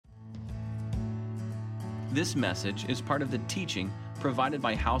This message is part of the teaching provided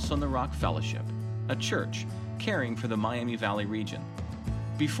by House on the Rock Fellowship, a church caring for the Miami Valley region.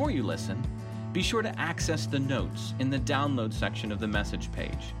 Before you listen, be sure to access the notes in the download section of the message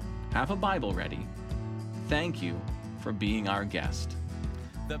page. Have a Bible ready. Thank you for being our guest.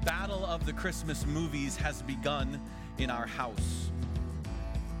 The battle of the Christmas movies has begun in our house.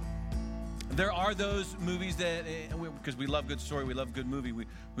 There are those movies that, because we love good story, we love good movie, we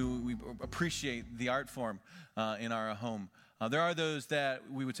appreciate the art form in our home. There are those that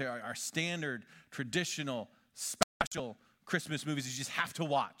we would say are standard, traditional, special Christmas movies you just have to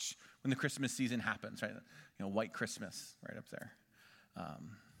watch when the Christmas season happens, right? You know, White Christmas, right up there.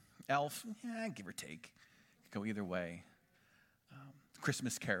 Elf, give or take. Go either way.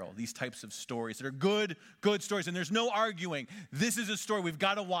 Christmas Carol, these types of stories that are good stories, and there's no arguing. This is a story, we've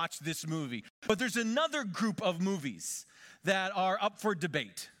got to watch this movie. But there's another group of movies that are up for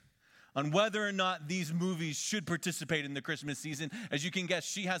debate on whether or not these movies should participate in the Christmas season. As you can guess,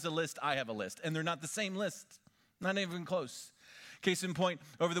 she has a list, I have a list, and they're not the same list, not even close. Case in point,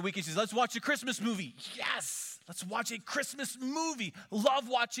 over the weekend, she says, let's watch a Christmas movie. Yes, let's watch a Christmas movie. Love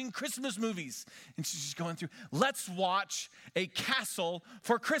watching Christmas movies. And she's just going through, let's watch A Castle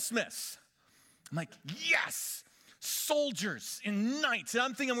for Christmas. I'm like, yes, soldiers and knights. And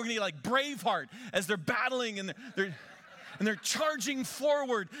I'm thinking we're going to get like Braveheart as they're battling and they're charging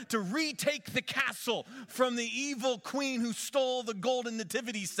forward to retake the castle from the evil queen who stole the golden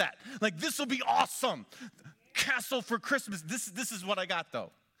nativity set. Like, this will be awesome. Castle for Christmas. This is what I got,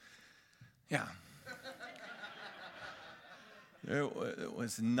 though. Yeah. It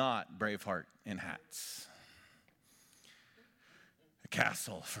was not Braveheart in hats. A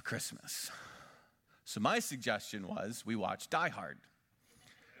Castle for Christmas. So my suggestion was we watch Die Hard,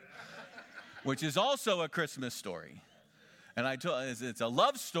 which is also a Christmas story. And I told it's a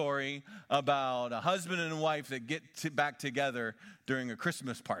love story about a husband and wife that get back together during a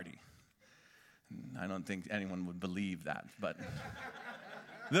Christmas party. I don't think anyone would believe that, but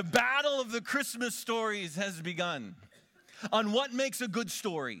the battle of the Christmas stories has begun. On what makes a good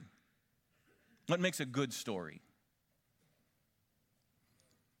story? What makes a good story?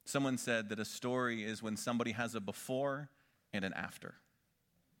 Someone said that a story is when somebody has a before and an after.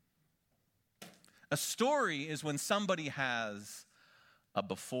 A story is when somebody has a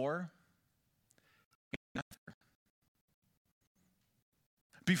before and an after.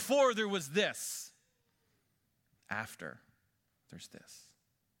 Before there was this, after there's this.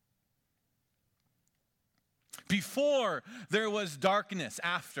 Before there was darkness,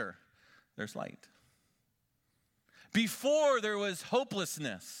 after there's light. Before there was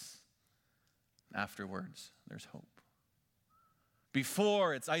hopelessness, afterwards there's hope.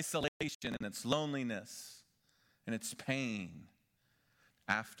 Before it's isolation and it's loneliness and it's pain,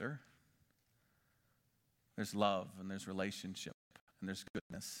 after there's love and there's relationship. And there's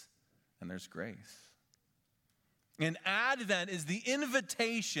goodness, and there's grace. And Advent is the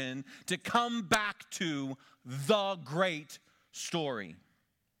invitation to come back to the great story.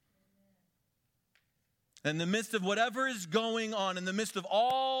 In the midst of whatever is going on, in the midst of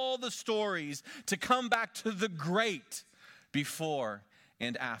all the stories, to come back to the great before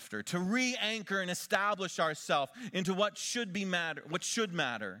and after, to re-anchor and establish ourselves into what should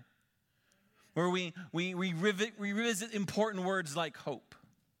matter. Where we revisit important words like hope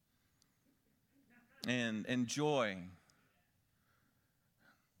and joy,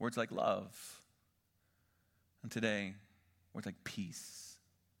 words like love, and today, words like peace.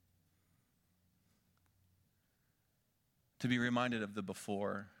 To be reminded of the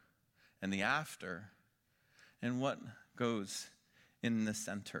before and the after and what goes in the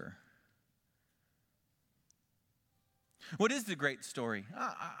center. What is the great story?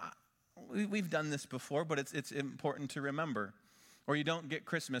 We've done this before, but it's important to remember. Or you don't get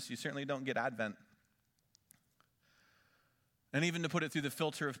Christmas, you certainly don't get Advent. And even to put it through the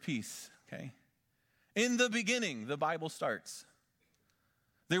filter of peace, okay? In the beginning, the Bible starts.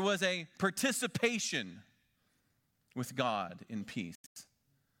 There was a participation with God in peace.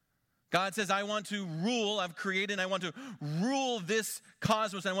 God says, I want to rule, I've created, and I want to rule this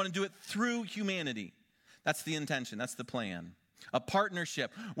cosmos, and I want to do it through humanity. That's the intention, that's the plan. A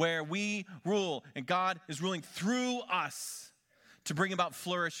partnership where we rule and God is ruling through us to bring about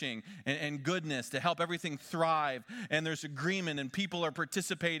flourishing and goodness, to help everything thrive. And there's agreement and people are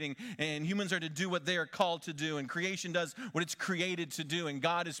participating and humans are to do what they are called to do. And creation does what it's created to do. And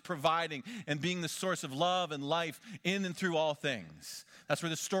God is providing and being the source of love and life in and through all things. That's where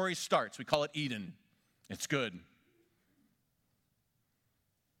the story starts. We call it Eden. It's good.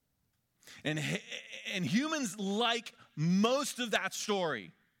 And humans like most of that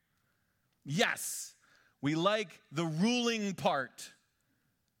story. Yes, We like the ruling part.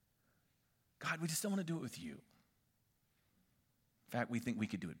 God, we just don't want to do it with you. In fact, we think we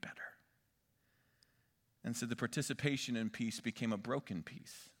could do it better. And so the participation in peace became a broken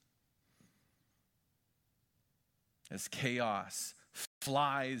peace. As chaos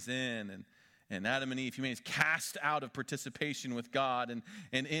flies in and Adam and Eve, humanity is cast out of participation with God,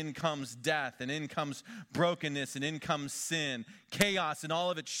 and in comes death, and in comes brokenness, and in comes sin, chaos in all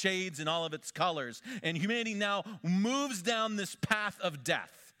of its shades and all of its colors. And humanity now moves down this path of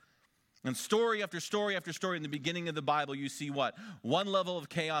death. And story after story after story in the beginning of the Bible, you see what? One level of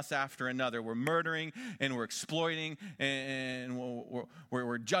chaos after another. We're murdering and we're exploiting and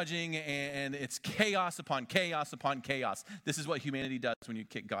we're judging, and it's chaos upon chaos upon chaos. This is what humanity does when you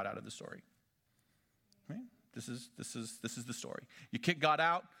kick God out of the story. Right? This is the story. You kick God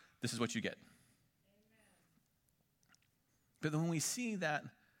out, this is what you get. But when we see that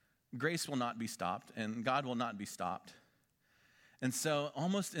grace will not be stopped and God will not be stopped, and so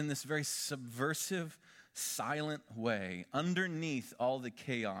almost in this very subversive, silent way, underneath all the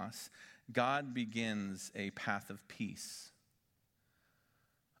chaos, God begins a path of peace,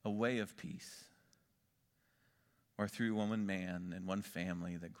 a way of peace, or through one man and one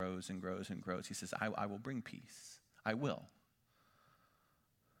family that grows and grows and grows. He says, I will bring peace. I will.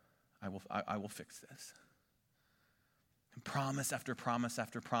 I will fix this. And promise after promise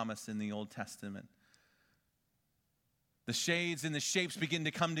after promise in the Old Testament. The shades and the shapes begin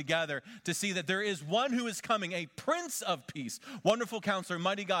to come together to see that there is one who is coming, a Prince of Peace, Wonderful Counselor,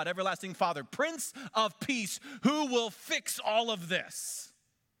 Mighty God, Everlasting Father, Prince of Peace, who will fix all of this.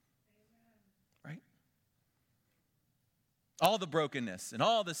 Amen. Right? All the brokenness and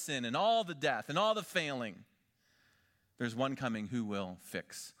all the sin and all the death and all the failing. There's one coming who will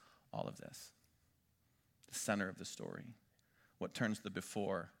fix all of this. The center of the story. What turns the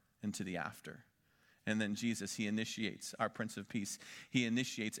before into the after. And then Jesus, he initiates, our Prince of Peace, he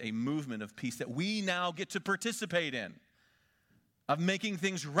initiates a movement of peace that we now get to participate in, of making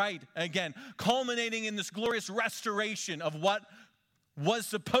things right again, culminating in this glorious restoration of what was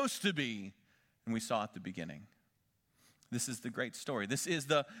supposed to be, and we saw at the beginning. This is the great story. This is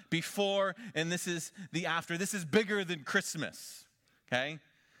the before, and this is the after. This is bigger than Christmas, okay?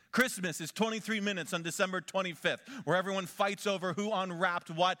 Christmas is 23 minutes on December 25th, where everyone fights over who unwrapped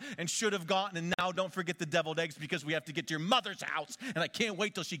what and should have gotten. And now don't forget the deviled eggs because we have to get to your mother's house, and I can't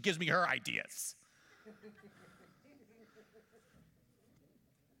wait till she gives me her ideas.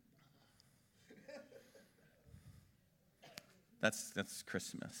 That's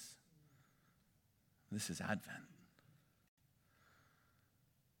Christmas. This is Advent.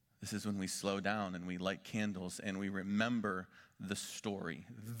 This is when we slow down and we light candles and we remember the story,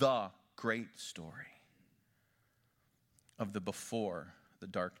 the great story of the before, the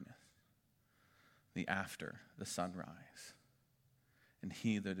darkness, the after, the sunrise, and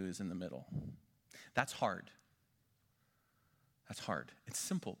he that is in the middle. That's hard. That's hard. It's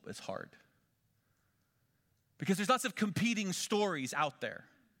simple, but it's hard. Because there's lots of competing stories out there.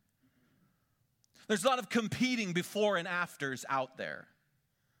 There's a lot of competing before and afters out there.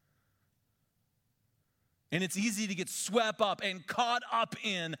 And it's easy to get swept up and caught up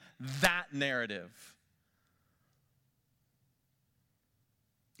in that narrative.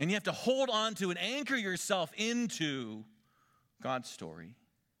 And you have to hold on to and anchor yourself into God's story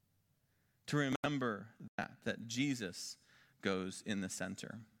to remember that Jesus goes in the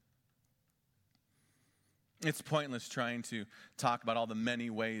center. It's pointless trying to talk about all the many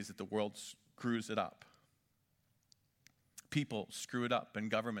ways that the world screws it up. People screw it up,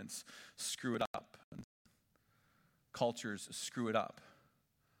 and governments screw it up. Cultures screw it up.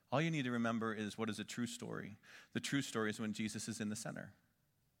 All you need to remember is what is a true story. The true story is when Jesus is in the center.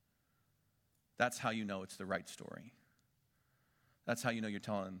 That's how you know it's the right story. That's how you know you're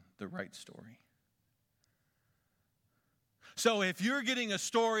telling the right story. So if you're getting a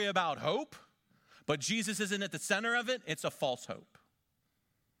story about hope, but Jesus isn't at the center of it, it's a false hope.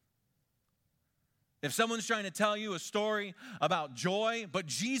 If someone's trying to tell you a story about joy, but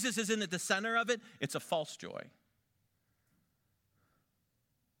Jesus isn't at the center of it, it's a false joy.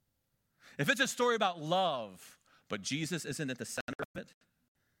 If it's a story about love, but Jesus isn't at the center of it,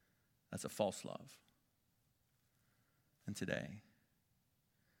 that's a false love. And today,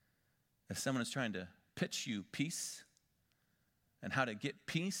 if someone is trying to pitch you peace and how to get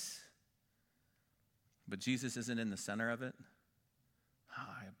peace, but Jesus isn't in the center of it,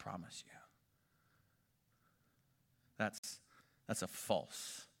 I promise you, that's a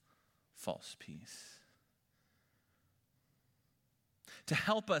false peace. To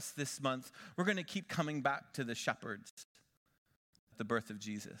help us this month, we're going to keep coming back to the shepherds at the birth of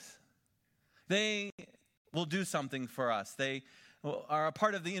Jesus. They will do something for us. They are a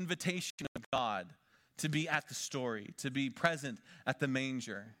part of the invitation of God to be at the story, to be present at the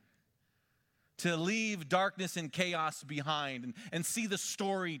manger, to leave darkness and chaos behind and see the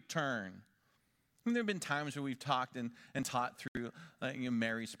story turn. And there have been times where we've talked and taught through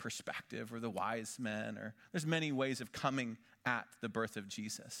Mary's perspective or the wise men, or there's many ways of coming at the birth of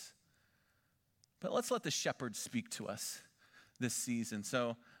Jesus. But let's let the shepherd speak to us this season.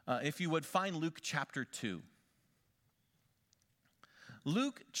 So if you would, find Luke chapter 2.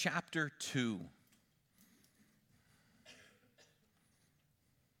 Luke chapter 2.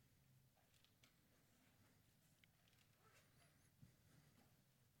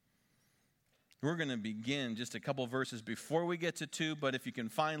 We're going to begin just a couple verses before we get to 2, but if you can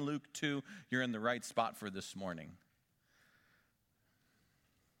find Luke 2, you're in the right spot for this morning.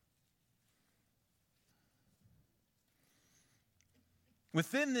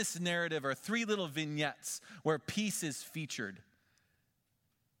 Within this narrative are 3 little vignettes where peace is featured.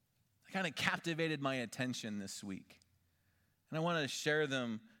 They kind of captivated my attention this week, and I want to share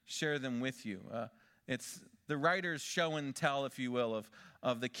them with you. It's the writer's show and tell, if you will,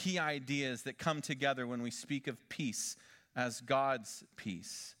 of the key ideas that come together when we speak of peace as God's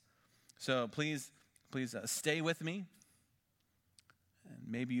peace. So please stay with me. And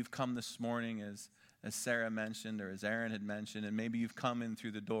maybe you've come this morning as Sarah mentioned, or as Aaron had mentioned, and maybe you've come in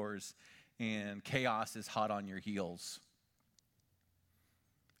through the doors and chaos is hot on your heels.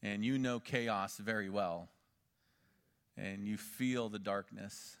 And you know chaos very well. And you feel the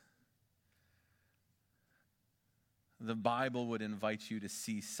darkness. The Bible would invite you to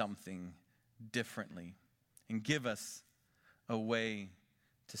see something differently and give us a way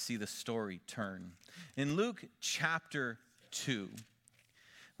to see the story turn. In Luke chapter 2,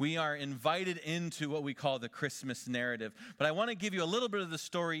 we are invited into what we call the Christmas narrative. But I want to give you a little bit of the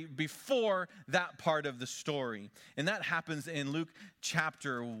story before that part of the story. And that happens in Luke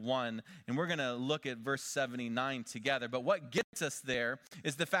chapter 1. And we're going to look at verse 79 together. But what gets us there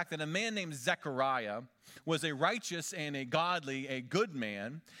is the fact that a man named Zechariah was a righteous and a godly, a good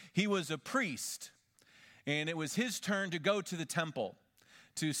man. He was a priest. And it was his turn to go to the temple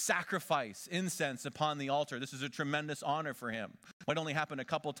to sacrifice incense upon the altar. This is a tremendous honor for him. It might only happen a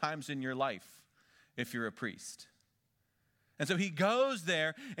couple times in your life if you're a priest. And so he goes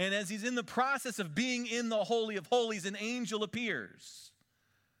there, and as he's in the process of being in the Holy of Holies, an angel appears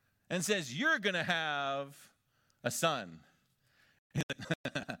and says, "You're going to have a son." He's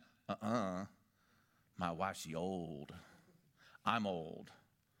like, my wife, she old. I'm old.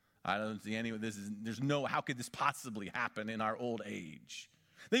 I don't see any of this. How could this possibly happen in our old age?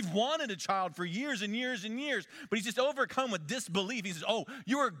 They've wanted a child for years and years and years, but he's just overcome with disbelief. He says,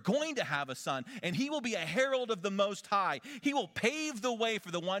 you are going to have a son, and he will be a herald of the Most High. He will pave the way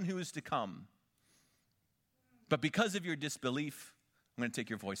for the one who is to come. But because of your disbelief, I'm going to take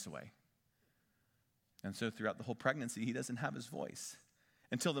your voice away. And so throughout the whole pregnancy, he doesn't have his voice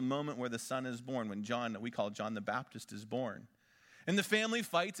until the moment where the son is born, when John, we call John the Baptist, is born. And the family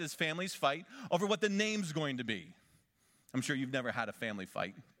fights as families fight over what the name's going to be. I'm sure you've never had a family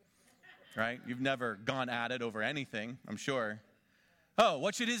fight, right? You've never gone at it over anything, I'm sure. Oh,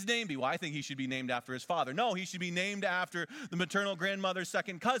 what should his name be? Well, I think he should be named after his father. No, he should be named after the maternal grandmother's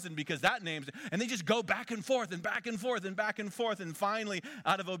second cousin, because that name's... And they just go back and forth and back and forth and back and forth. And finally,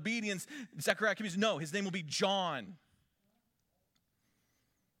 out of obedience, Zechariah comes, no, his name will be John.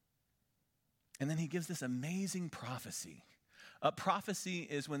 And then he gives this amazing prophecy. A prophecy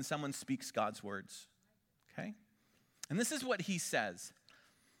is when someone speaks God's words, okay? And this is what he says.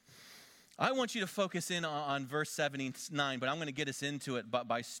 I want you to focus in on verse 79, but I'm going to get us into it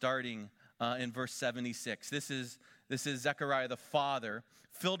by starting in verse 76. This is Zechariah the father,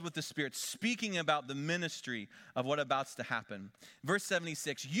 filled with the Spirit, speaking about the ministry of what about's to happen. Verse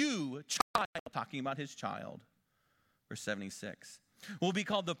 76, you, child, talking about his child, verse 76, will be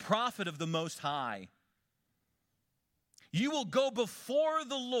called the prophet of the Most High. You will go before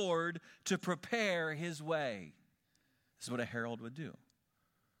the Lord to prepare his way. This is what a herald would do.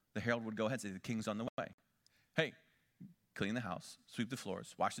 The herald would go ahead and say, the king's on the way. Hey, clean the house, sweep the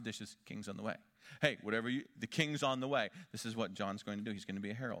floors, wash the dishes, king's on the way. Hey, the king's on the way. This is what John's going to do. He's going to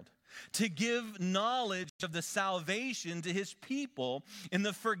be a herald. To give knowledge of the salvation to his people in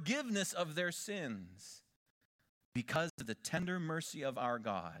the forgiveness of their sins, because of the tender mercy of our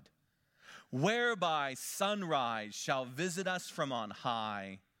God, whereby sunrise shall visit us from on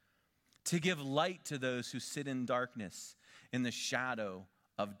high, to give light to those who sit in darkness, in the shadow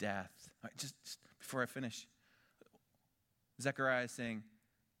of death. All right, just before I finish, Zechariah is saying,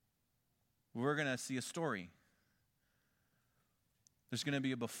 we're going to see a story. There's going to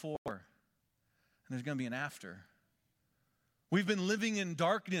be a before, and there's going to be an after. We've been living in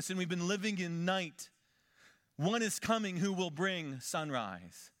darkness and we've been living in night. One is coming who will bring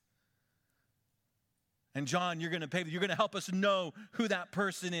sunrise. And John, you're going to help us know who that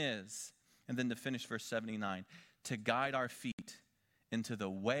person is. And then to finish verse 79, to guide our feet into the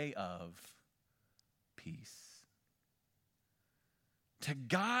way of peace. To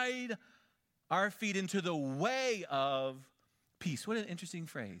guide our feet into the way of peace. What an interesting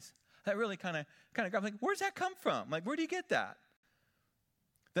phrase. That really kind of grabbed, like, where's that come from? Like, where do you get that?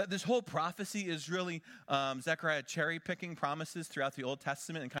 That this whole prophecy is really Zechariah cherry-picking promises throughout the Old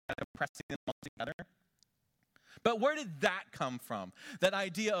Testament and kind of pressing them all together. But where did that come from? That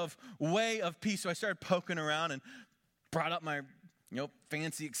idea of way of peace. So I started poking around and brought up my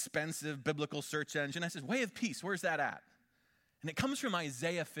fancy, expensive biblical search engine. I said, way of peace, where's that at? And it comes from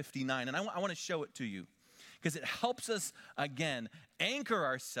Isaiah 59. And I want to show it to you because it helps us, again, anchor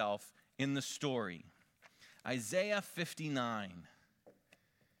ourselves in the story. Isaiah 59.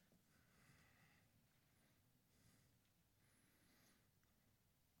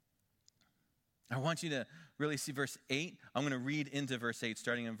 I want you to really see verse 8. I'm going to read into verse 8,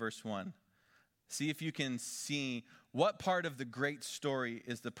 starting in verse 1. See if you can see what part of the great story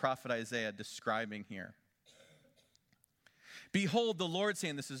is the prophet Isaiah describing here. Behold, the Lord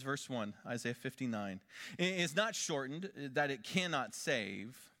saying, this is verse 1, Isaiah 59, is not shortened that it cannot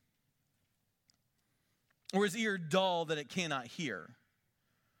save, or his ear dull that it cannot hear.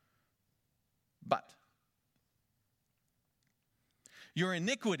 But your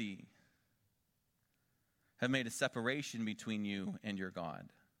iniquity have made a separation between you and your God.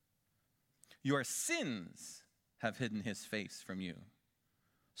 Your sins have hidden his face from you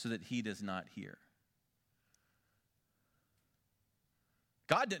so that he does not hear.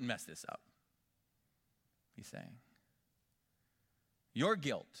 God didn't mess this up, he's saying. Your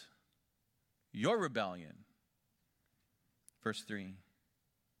guilt, your rebellion. Verse 3.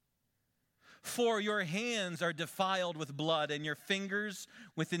 For your hands are defiled with blood and your fingers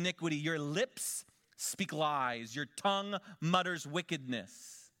with iniquity. Your lips speak lies. Your tongue mutters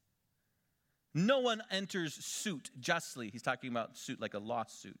wickedness. No one enters suit justly. He's talking about suit like a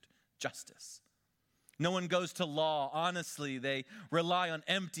lawsuit, justice. No one goes to law honestly. They rely on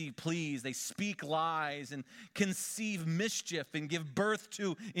empty pleas. They speak lies and conceive mischief and give birth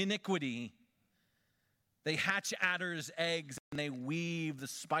to iniquity. They hatch adder's eggs and they weave the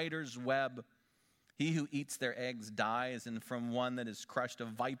spider's web. He who eats their eggs dies, and from one that is crushed a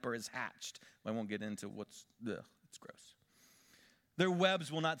viper is hatched. I won't get into it's gross. Their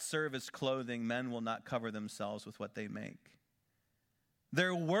webs will not serve as clothing. Men will not cover themselves with what they make.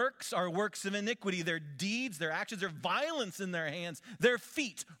 Their works are works of iniquity. Their deeds, their actions, their violence in their hands. Their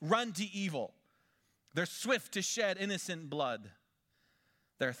feet run to evil. They're swift to shed innocent blood.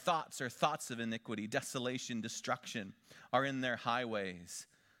 Their thoughts are thoughts of iniquity. Desolation, destruction are in their highways.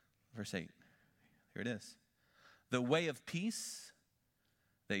 Verse 8. Here it is. The way of peace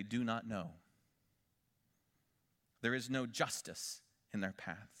they do not know. There is no justice in their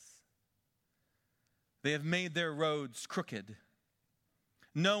paths. They have made their roads crooked.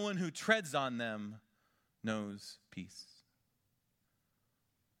 No one who treads on them knows peace.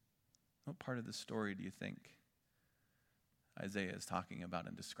 What part of the story do you think Isaiah is talking about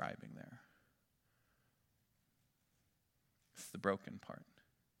and describing there? It's the broken part.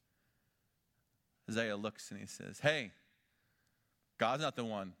 Isaiah looks and he says, hey, God's not the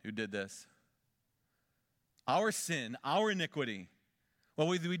one who did this. Our sin, our iniquity, what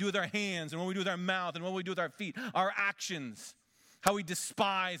we do with our hands and what we do with our mouth and what we do with our feet, our actions, how we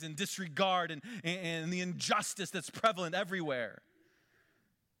despise and disregard and the injustice that's prevalent everywhere.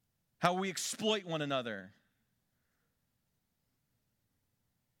 How we exploit one another.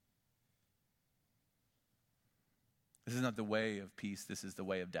 This is not the way of peace. This is the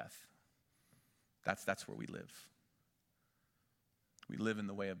way of death. That's where we live. We live in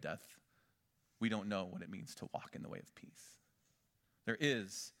the way of death. We don't know what it means to walk in the way of peace. There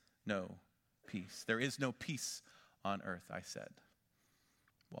is no peace. There is no peace on earth, I said.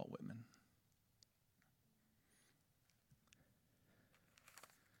 Walt Whitman.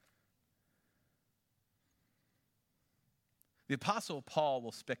 The Apostle Paul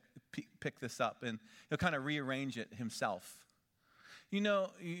will pick this up and he'll kind of rearrange it himself. You know,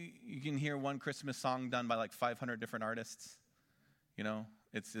 you can hear one Christmas song done by like 500 different artists. You know,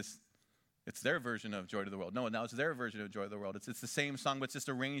 it's their version of Joy to the World. No, now it's their version of Joy to the World. It's the same song, but it's just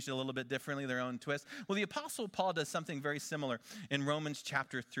arranged a little bit differently, their own twist. Well, the Apostle Paul does something very similar in Romans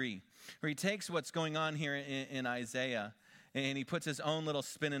chapter 3, where he takes what's going on here in Isaiah, and he puts his own little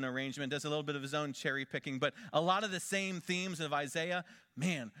spin and arrangement, does a little bit of his own cherry picking. But a lot of the same themes of Isaiah,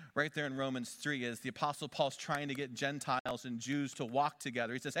 man, right there in Romans 3 is the Apostle Paul's trying to get Gentiles and Jews to walk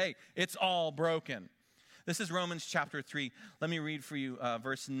together. He says, hey, it's all broken. This is Romans chapter 3. Let me read for you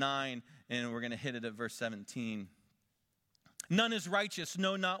verse 9, and we're going to hit it at verse 17. None is righteous,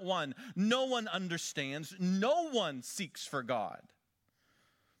 no, not one. No one understands. No one seeks for God.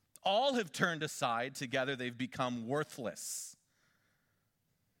 All have turned aside. Together they've become worthless.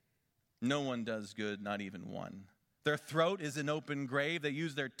 No one does good, not even one. Their throat is an open grave. They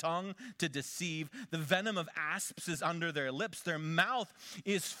use their tongue to deceive. The venom of asps is under their lips. Their mouth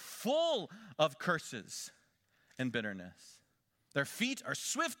is full of curses and bitterness. Their feet are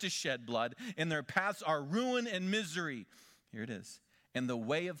swift to shed blood, and their paths are ruin and misery. Here it is. And the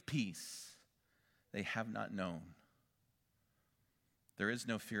way of peace they have not known. There is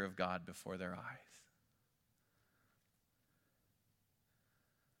no fear of God before their eyes.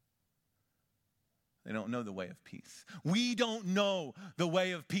 They don't know the way of peace. We don't know the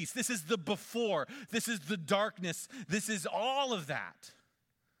way of peace. This is the before. This is the darkness. This is all of that.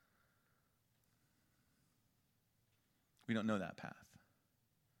 We don't know that path.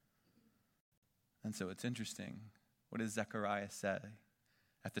 And so it's interesting. What does Zechariah say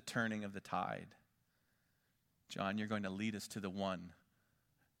at the turning of the tide? John, you're going to lead us to the one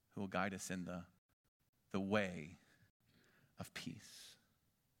who will guide us in the way of peace.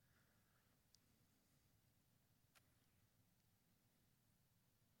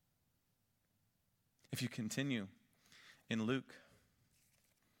 If you continue in Luke,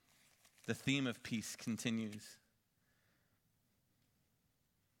 the theme of peace continues.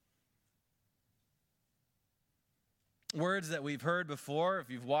 Words that we've heard before. If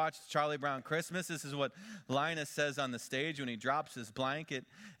you've watched Charlie Brown Christmas, this is what Linus says on the stage when he drops his blanket.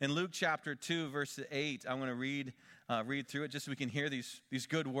 In Luke chapter 2, verse 8, I'm going to read through it just so we can hear these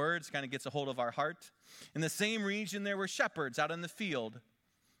good words, kind of gets a hold of our heart. In the same region there were shepherds out in the field,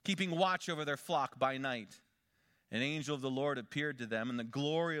 keeping watch over their flock by night. An angel of the Lord appeared to them, and the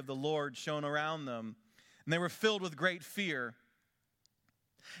glory of the Lord shone around them, and they were filled with great fear.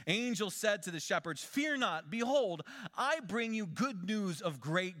 Angel said to the shepherds, "Fear not, behold, I bring you good news of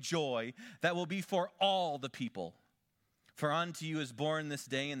great joy that will be for all the people. For unto you is born this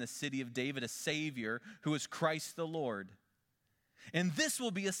day in the city of David a Savior, who is Christ the Lord. And this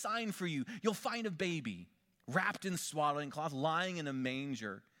will be a sign for you. You'll find a baby wrapped in swaddling cloth, lying in a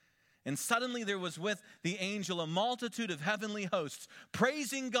manger." And suddenly there was with the angel a multitude of heavenly hosts,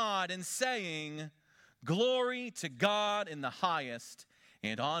 praising God and saying, "Glory to God in the highest,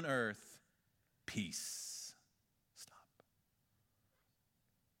 and on earth, peace." Stop.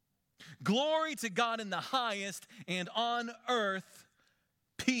 Glory to God in the highest, and on earth,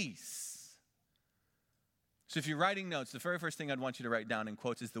 peace. So if you're writing notes, the very first thing I'd want you to write down in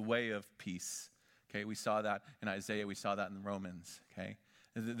quotes is the way of peace. Okay, we saw that in Isaiah, we saw that in Romans, okay?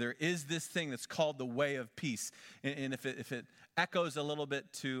 There is this thing that's called the way of peace. And if it echoes a little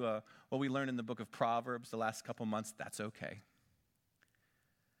bit to what we learned in the book of Proverbs the last couple months, that's okay.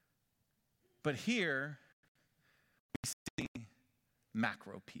 But here, we see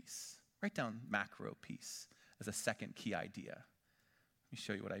macro peace. Write down macro peace as a second key idea. Let me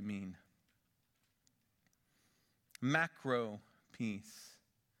show you what I mean. Macro peace.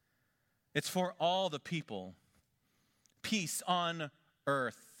 It's for all the people. Peace on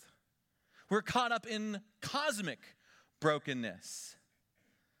earth. We're caught up in cosmic brokenness,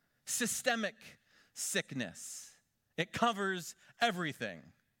 systemic sickness. It covers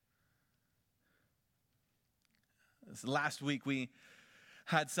everything. Last week we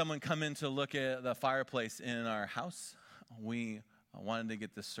had someone come in to look at the fireplace in our house. We wanted to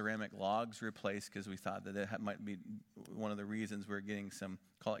get the ceramic logs replaced because we thought that it might be one of the reasons we're getting some,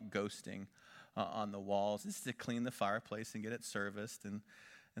 call it ghosting, on the walls. This is to clean the fireplace and get it serviced. And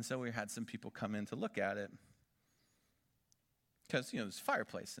so we had some people come in to look at it. Because, it's a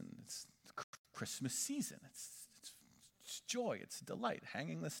fireplace and it's Christmas season. It's joy. It's delight.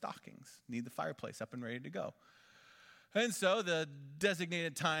 Hanging the stockings. Need the fireplace up and ready to go. And so the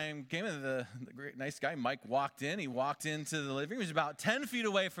designated time came, and the great nice guy, Mike, walked in. He walked into the living room. He was about 10 feet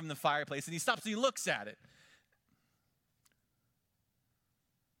away from the fireplace, and he stops and he looks at it.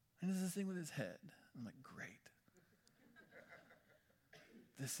 And he does this thing with his head. I'm like, great.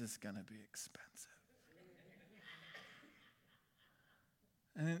 This is going to be expensive.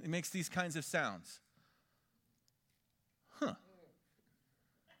 And it makes these kinds of sounds. Huh. Not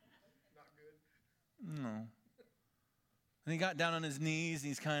good. No. And he got down on his knees, and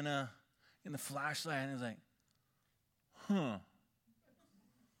he's kind of in the flashlight, and he's like, huh.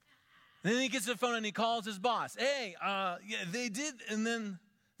 And then he gets the phone and he calls his boss. Hey, yeah, they did, and then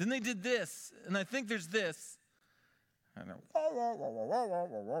they did this, and I think there's this. And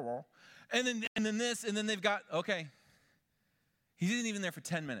then this, and then they've got, okay. He isn't even there for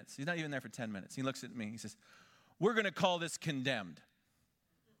 10 minutes. He's not even there for 10 minutes. He looks at me. He says, we're going to call this condemned.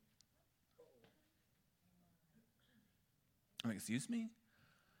 I'm like, excuse me?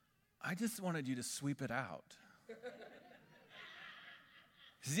 I just wanted you to sweep it out.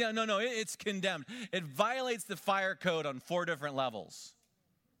 He says, yeah, no, it's condemned. It violates the fire code on 4 different levels.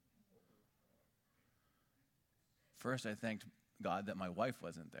 First, I thanked God that my wife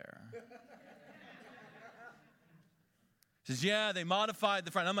wasn't there. He says, yeah, they modified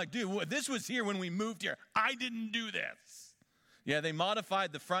the front. I'm like, dude, this was here when we moved here. I didn't do this. Yeah, they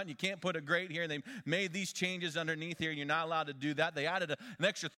modified the front. You can't put a grate here. They made these changes underneath here. You're not allowed to do that. They added an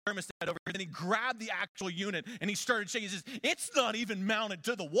extra thermostat over here. Then he grabbed the actual unit and he started shaking. He says, it's not even mounted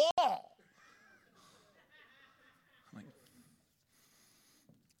to the wall. I'm like,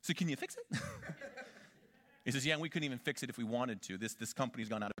 so can you fix it? He says, yeah, we couldn't even fix it if we wanted to. This company's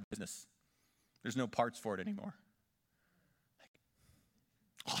gone out of business. There's no parts for it anymore.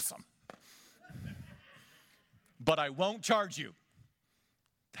 Awesome. But I won't charge you.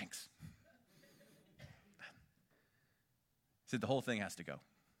 Thanks. He said the whole thing has to go.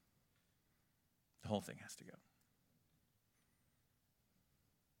 The whole thing has to go.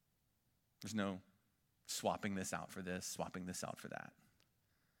 There's no swapping this out for this, swapping this out for that.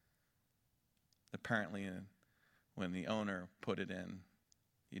 Apparently, when the owner put it in,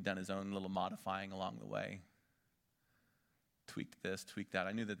 he'd done his own little modifying along the way. Tweaked this, tweaked that.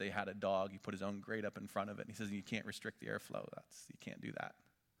 I knew that they had a dog. He put his own grate up in front of it. And he says, you can't restrict the airflow. You can't do that.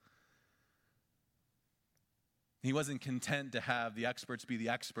 He wasn't content to have the experts be the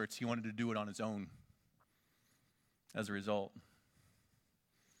experts. He wanted to do it on his own. As a result,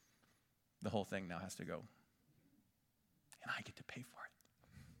 the whole thing now has to go. And I get to pay for it.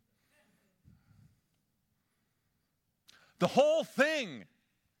 The whole thing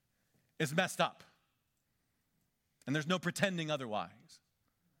is messed up. And there's no pretending otherwise.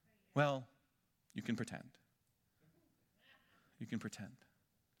 Well, you can pretend. You can pretend.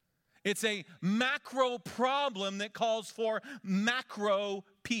 It's a macro problem that calls for macro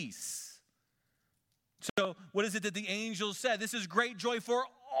peace. So what is it that the angels said? This is great joy for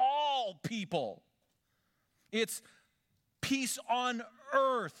all people. It's peace on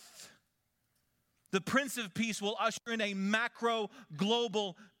earth. The Prince of Peace will usher in a macro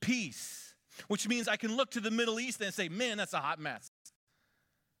global peace, which means I can look to the Middle East and say, man, that's a hot mess.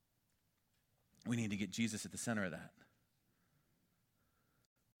 We need to get Jesus at the center of that.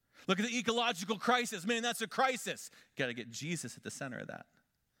 Look at the ecological crisis. Man, that's a crisis. Got to get Jesus at the center of that.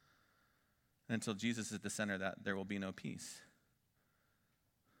 And until Jesus is at the center of that, there will be no peace.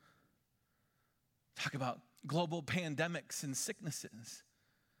 Talk about global pandemics and sicknesses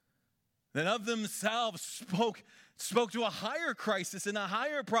that of themselves spoke to a higher crisis and a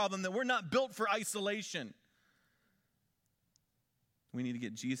higher problem, that we're not built for isolation. We need to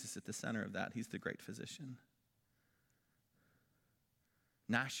get Jesus at the center of that. He's the great physician.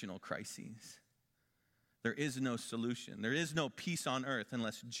 National crises. There is no solution. There is no peace on earth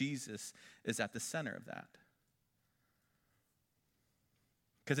unless Jesus is at the center of that.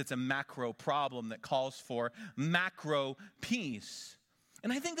 Because it's a macro problem that calls for macro peace.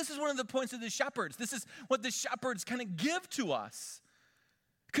 And I think this is one of the points of the shepherds. This is what the shepherds kind of give to us.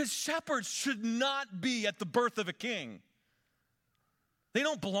 Because shepherds should not be at the birth of a king. They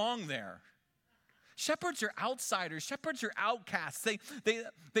don't belong there. Shepherds are outsiders. Shepherds are outcasts.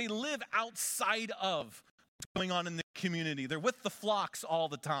 They live outside of what's going on in the community. They're with the flocks all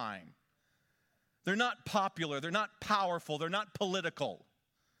the time. They're not popular. They're not powerful. They're not political.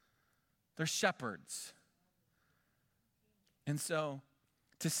 They're shepherds. And so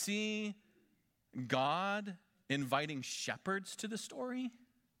to see God inviting shepherds to the story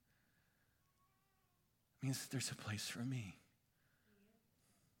means that there's a place for me.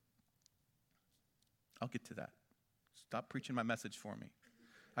 I'll get to that. Stop preaching my message for me.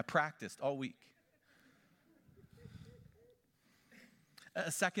 I practiced all week.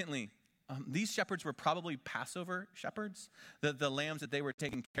 Secondly, these shepherds were probably Passover shepherds. The lambs that they were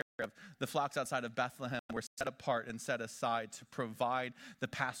taking care of, the flocks outside of Bethlehem, were set apart and set aside to provide the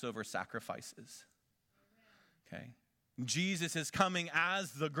Passover sacrifices. Okay. Jesus is coming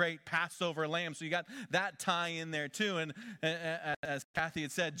as the great Passover lamb. So you got that tie in there too. And as Kathy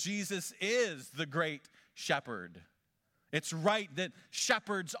had said, Jesus is the great shepherd. It's right that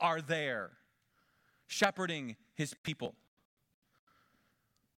shepherds are there, shepherding his people.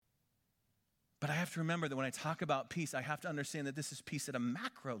 But I have to remember that when I talk about peace, I have to understand that this is peace at a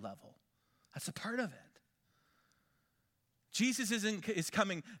macro level. That's a part of it. Jesus is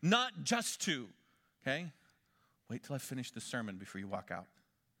coming not just to, okay? Wait till I finish the sermon before you walk out.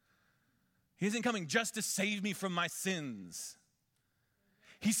 He isn't coming just to save me from my sins.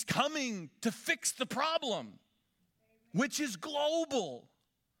 He's coming to fix the problem, which is global.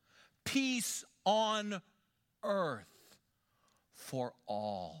 Peace on earth for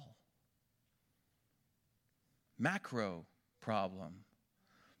all. Macro problem,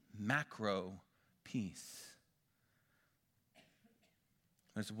 macro peace.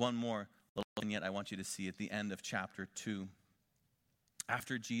 There's one more little vignette I want you to see at the end of chapter 2.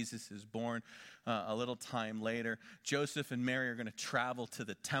 After Jesus is born, a little time later, Joseph and Mary are going to travel to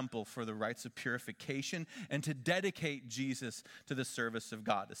the temple for the rites of purification and to dedicate Jesus to the service of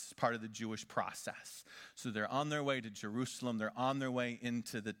God. This is part of the Jewish process. So they're on their way to Jerusalem. They're on their way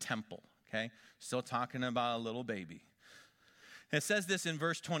into the temple, okay? Still talking about a little baby. It says this in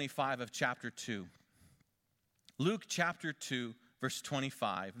verse 25 of chapter 2. Luke chapter 2, verse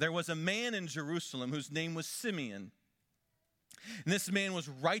 25. There was a man in Jerusalem whose name was Simeon. And this man was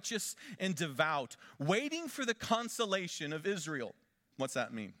righteous and devout, waiting for the consolation of Israel. What's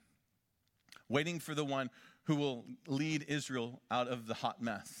that mean? Waiting for the one who will lead Israel out of the hot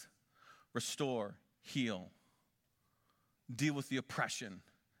mess, restore, heal, deal with the oppression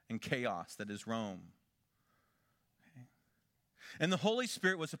and chaos that is Rome. Okay. And the Holy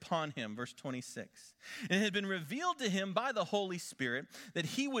Spirit was upon him, verse 26. And it had been revealed to him by the Holy Spirit that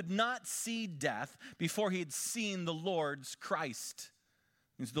he would not see death before he had seen the Lord's Christ.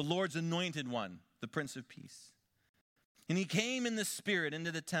 He's the Lord's anointed one, the Prince of Peace. And he came in the Spirit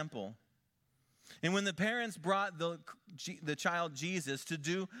into the temple. And when the parents brought the child Jesus to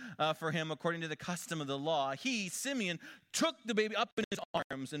do for him according to the custom of the law, he, Simeon, took the baby up in his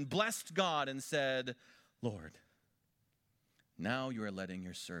arms and blessed God and said, Lord, now you are letting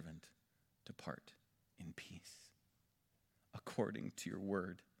your servant depart in peace, according to your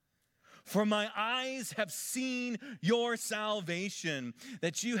word. For my eyes have seen your salvation,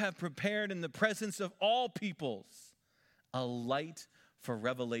 that you have prepared in the presence of all peoples a light for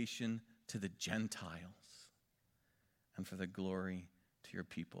revelation to the Gentiles and for the glory to your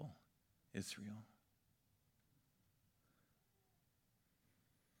people, Israel.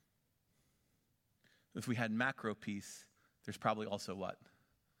 If we had macro peace, there's probably also what?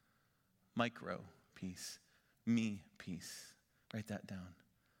 Micro peace, me peace. Write that down.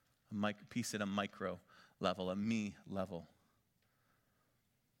 Peace at a micro level, a me level,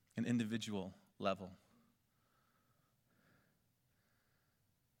 an individual level.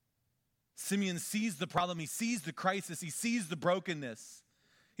 Simeon sees the problem, he sees the crisis, he sees the brokenness.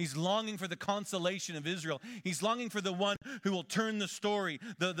 He's longing for the consolation of Israel. He's longing for the one who will turn the story,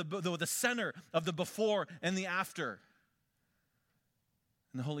 the center of the before and the after.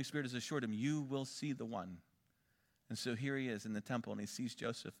 And the Holy Spirit has assured him, you will see the one. And so here he is in the temple, and he sees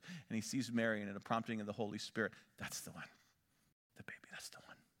Joseph, and he sees Mary, and at a prompting of the Holy Spirit, that's the one. The baby, that's the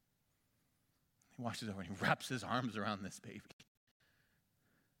one. He washes over, and he wraps his arms around this baby.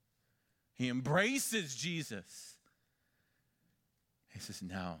 He embraces Jesus. He says,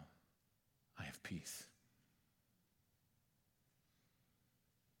 now I have peace.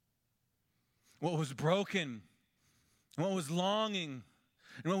 What was broken, and what was longing,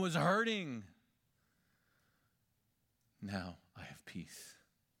 and what was hurting, now I have peace.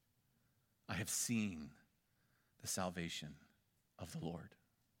 I have seen the salvation of the Lord.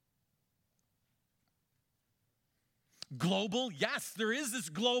 Global, yes, there is this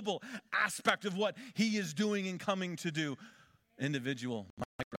global aspect of what he is doing and coming to do. Individual,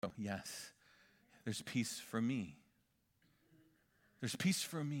 micro, yes. There's peace for me. There's peace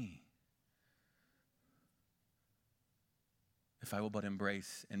for me. If I will but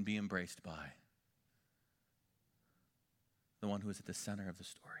embrace and be embraced by the one who is at the center of the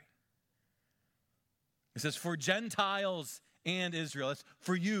story. It says, for Gentiles and Israel. It's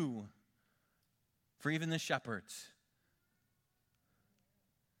for you, for even the shepherds.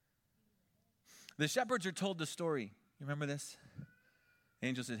 The shepherds are told the story. You remember this? The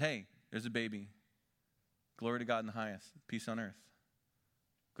angel said, hey, there's a baby. Glory to God in the highest. Peace on earth.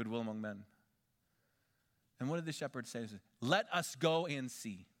 Goodwill among men. And what did the shepherds say? Let us go and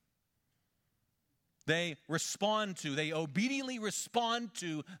see. They obediently respond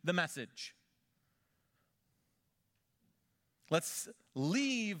to the message. Let's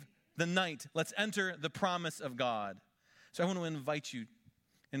leave the night. Let's enter the promise of God. So I want to invite you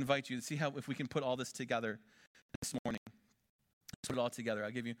to see if we can put all this together this morning. put it all together.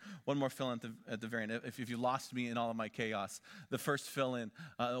 I'll give you one more fill-in at the very end. If you lost me in all of my chaos, the first fill-in,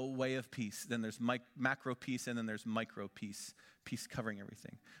 a way of peace. Then there's macro peace, and then there's micro peace, peace covering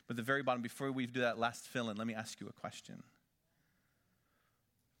everything. But at the very bottom, before we do that last fill-in, let me ask you a question.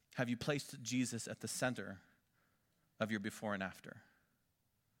 Have you placed Jesus at the center of your before and after?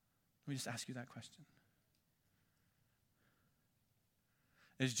 Let me just ask you that question.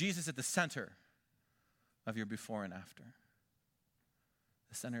 Is Jesus at the center of your before and after?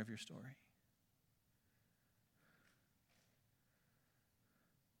 The center of your story?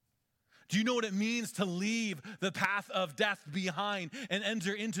 Do you know what it means to leave the path of death behind and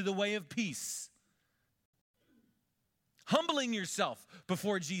enter into the way of peace? Humbling yourself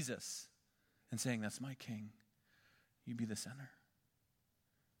before Jesus and saying, that's my king. You be the center.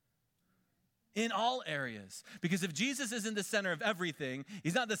 In all areas. Because if Jesus isn't the center of everything,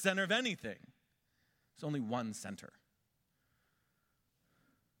 he's not the center of anything. There's only one center.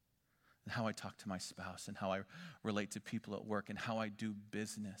 And how I talk to my spouse, and how I relate to people at work, and how I do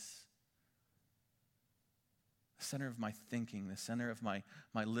business. The center of my thinking, the center of my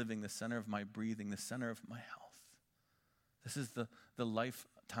living, the center of my breathing, the center of my health. This is the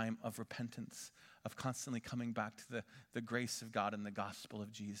lifetime of repentance, of constantly coming back to the grace of God and the gospel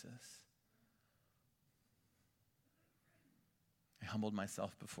of Jesus. I humbled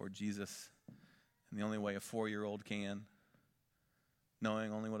myself before Jesus in the only way a 4-year-old can,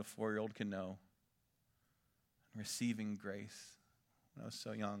 knowing only what a 4-year-old can know, and receiving grace when I was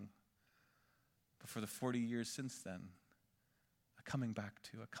so young. But for the 40 years since then, a coming back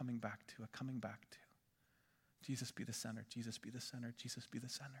to. Jesus be the center, Jesus be the center, Jesus be the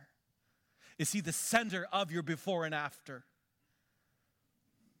center. Is he the center of your before and after?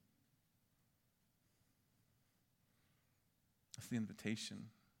 That's the invitation.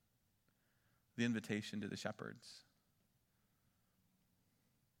 The invitation to the shepherds.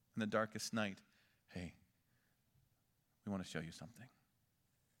 In the darkest night, hey, we want to show you something.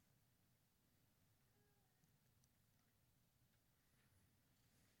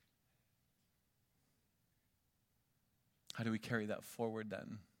 How do we carry that forward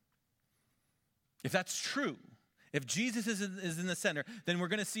then? If that's true, if Jesus is in the center, then we're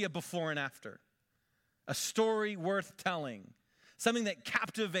going to see a before and after. A story worth telling. Something that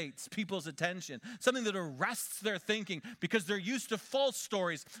captivates people's attention. Something that arrests their thinking because they're used to false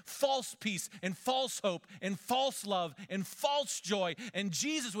stories, false peace, and false hope, and false love, and false joy. And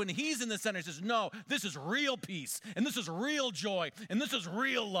Jesus, when he's in the center, says, no, this is real peace, and this is real joy, and this is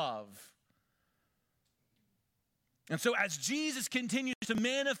real love. And so as Jesus continues to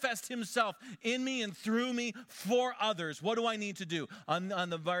manifest himself in me and through me for others, what do I need to do? On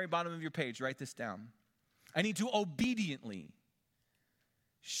the very bottom of your page, write this down. I need to obediently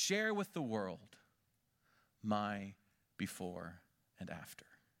share with the world my before and after.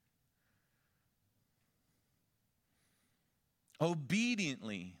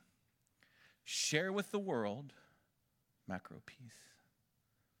 Obediently share with the world, macro peace,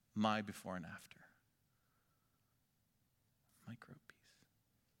 my before and after. Micro peace.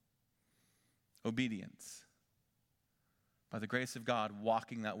 Obedience. By the grace of God,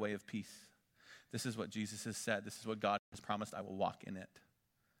 walking that way of peace. This is what Jesus has said. This is what God has promised. I will walk in it.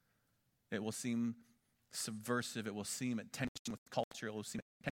 It will seem subversive. It will seem at tension with culture. It will seem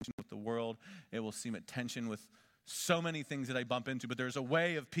at tension with the world. It will seem at tension with so many things that I bump into. But there's a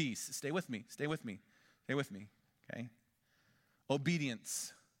way of peace. Stay with me. Stay with me. Stay with me. Okay?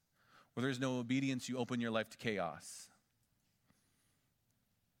 Obedience. Where there's no obedience, you open your life to chaos.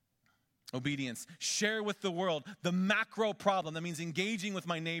 Obedience. Share with the world the macro problem. That means engaging with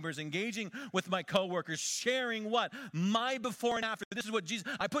my neighbors, engaging with my coworkers, sharing what? My before and after. This is what Jesus,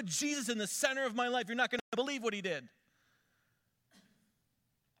 I put Jesus in the center of my life. You're not going to believe what he did.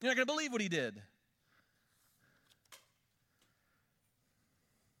 You're not going to believe what he did.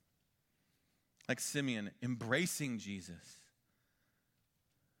 Like Simeon, embracing Jesus.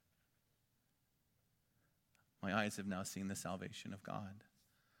 My eyes have now seen the salvation of God.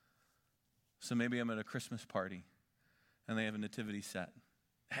 So maybe I'm at a Christmas party and they have a nativity set.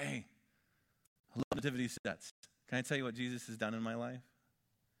 Hey, I love nativity sets. Can I tell you what Jesus has done in my life?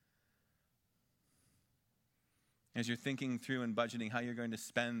 As you're thinking through and budgeting how you're going to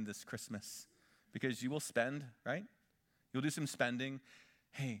spend this Christmas, because you will spend, right? You'll do some spending.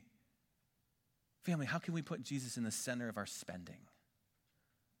 Hey, family, how can we put Jesus in the center of our spending?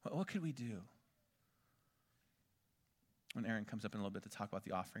 What could we do? When Aaron comes up in a little bit to talk about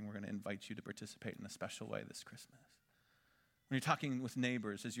the offering, we're going to invite you to participate in a special way this Christmas. When you're talking with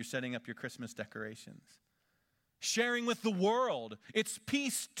neighbors, as you're setting up your Christmas decorations, sharing with the world, it's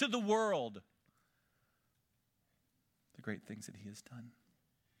peace to the world. the great things that he has done.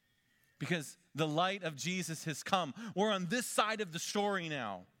 Because the light of Jesus has come. We're on this side of the story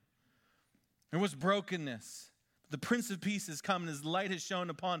now. There was brokenness. The Prince of Peace has come and his light has shone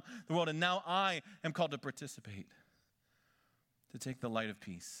upon the world. And now I am called to participate, to take the light of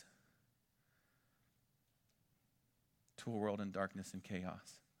peace to a world in darkness and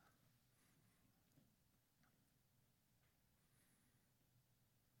chaos.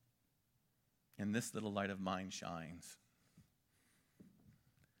 And this little light of mine shines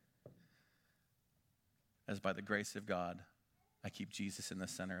as by the grace of God, I keep Jesus in the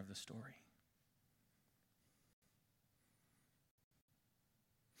center of the story.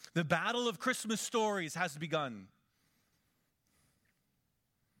 The battle of Christmas stories has begun.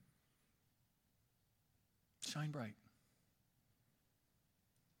 Shine bright.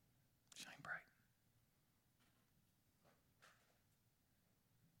 Shine bright.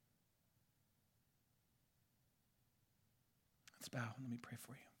 Let's bow and let me pray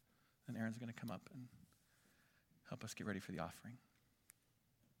for you. And Aaron's going to come up and help us get ready for the offering.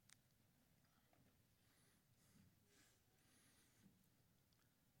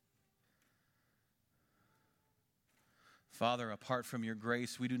 Father, apart from your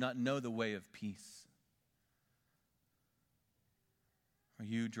grace, we do not know the way of peace. For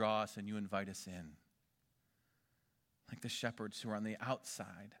you draw us and you invite us in. Like the shepherds who are on the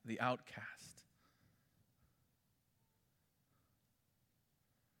outside, the outcast.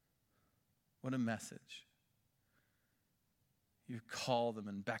 What a message. You call them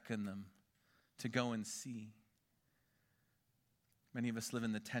and beckon them to go and see. Many of us live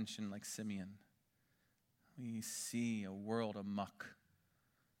in the tension like Simeon. We see a world amuck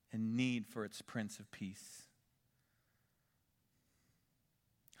and need for its Prince of Peace.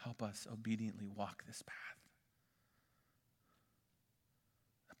 Help us obediently walk this path.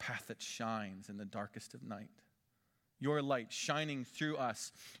 A path that shines in the darkest of night. Your light shining through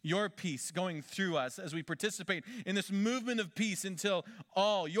us. Your peace going through us as we participate in this movement of peace until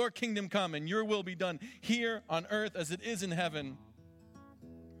all your kingdom come and your will be done here on earth as it is in heaven.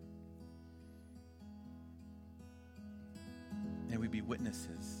 May we be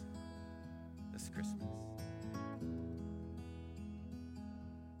witnesses this Christmas.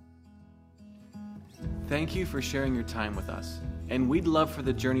 Thank you for sharing your time with us, and we'd love for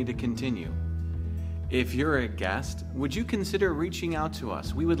the journey to continue. If you're a guest, would you consider reaching out to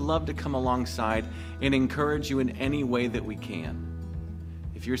us? We would love to come alongside and encourage you in any way that we can.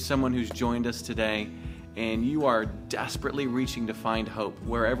 If you're someone who's joined us today and you are desperately reaching to find hope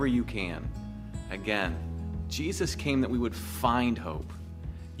wherever you can, again, Jesus came that we would find hope.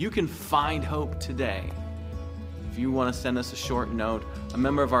 You can find hope today. If you want to send us a short note, a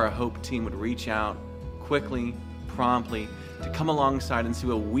member of our Hope team would reach out quickly, promptly, to come alongside and see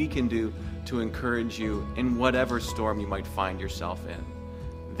what we can do to encourage you in whatever storm you might find yourself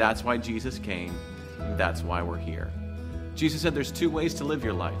in. That's why Jesus came. That's why we're here. Jesus said there's two ways to live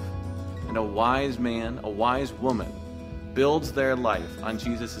your life. And a wise man, a wise woman, builds their life on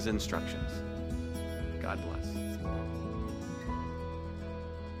Jesus' instructions. God bless.